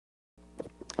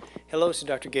Hello, this is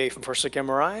Dr. Gay from First Look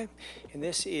MRI, and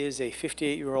this is a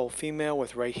 58-year-old female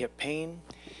with right hip pain.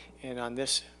 And on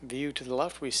this view to the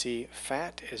left, we see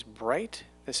fat is bright.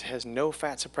 This has no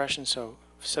fat suppression, so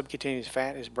subcutaneous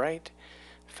fat is bright.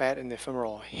 Fat in the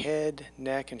femoral head,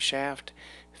 neck, and shaft.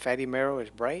 Fatty marrow is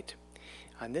bright.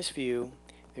 On this view,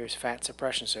 there's fat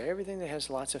suppression, so everything that has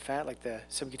lots of fat, like the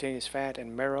subcutaneous fat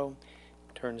and marrow,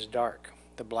 turns dark.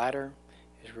 The bladder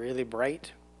is really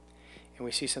bright. And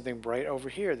we see something bright over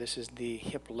here. This is the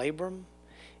hip labrum.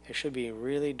 It should be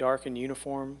really dark and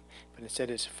uniform, but instead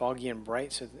it's foggy and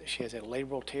bright, so she has a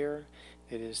labral tear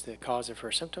that is the cause of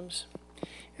her symptoms.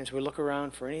 And as we look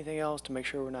around for anything else to make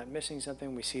sure we're not missing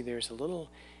something, we see there's a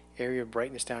little area of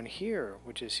brightness down here,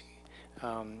 which is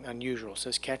unusual. So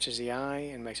this catches the eye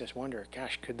and makes us wonder,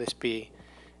 gosh, could this be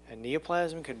a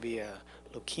neoplasm? Could it be a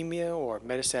leukemia or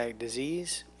metastatic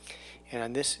disease? And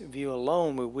on this view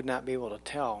alone, we would not be able to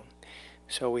tell.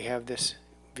 So we have this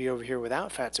view over here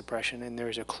without fat suppression, and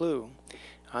there's a clue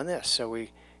on this. So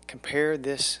we compare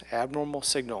this abnormal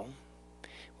signal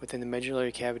within the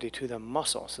medullary cavity to the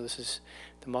muscle. So this is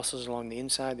the muscles along the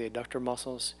inside, the adductor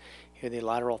muscles. Here the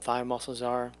lateral thigh muscles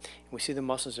are. And we see the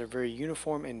muscles are very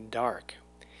uniform and dark.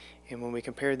 And when we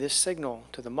compare this signal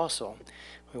to the muscle,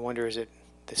 we wonder, is it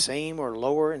the same or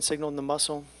lower in signal in the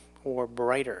muscle or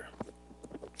brighter?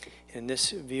 In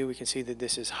this view, we can see that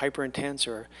this is hyperintense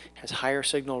or has higher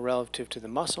signal relative to the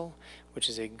muscle, which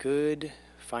is a good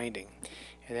finding.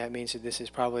 And that means that this is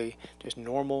probably just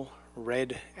normal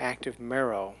red active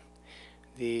marrow.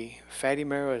 The fatty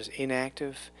marrow is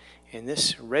inactive, and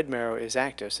this red marrow is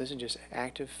active. So this is just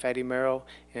active fatty marrow,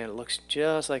 and it looks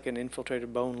just like an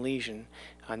infiltrated bone lesion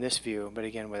on this view. But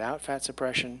again, without fat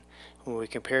suppression, when we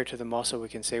compare it to the muscle, we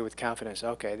can say with confidence,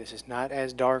 okay, this is not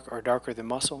as dark or darker than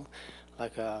muscle,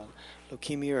 like a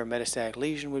leukemia or a metastatic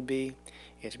lesion would be.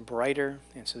 It's brighter,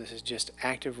 and so this is just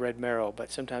active red marrow, but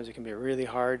sometimes it can be really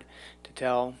hard to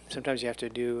tell. Sometimes you have to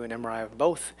do an MRI of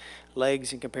both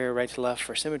legs and compare right to left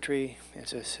for symmetry. And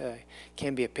so this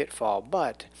can be a pitfall,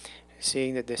 but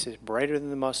seeing that this is brighter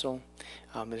than the muscle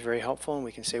is very helpful, and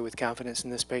we can say with confidence in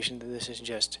this patient that this is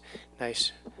just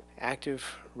nice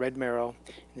active red marrow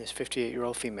in this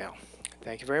 58-year-old female.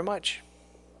 Thank you very much.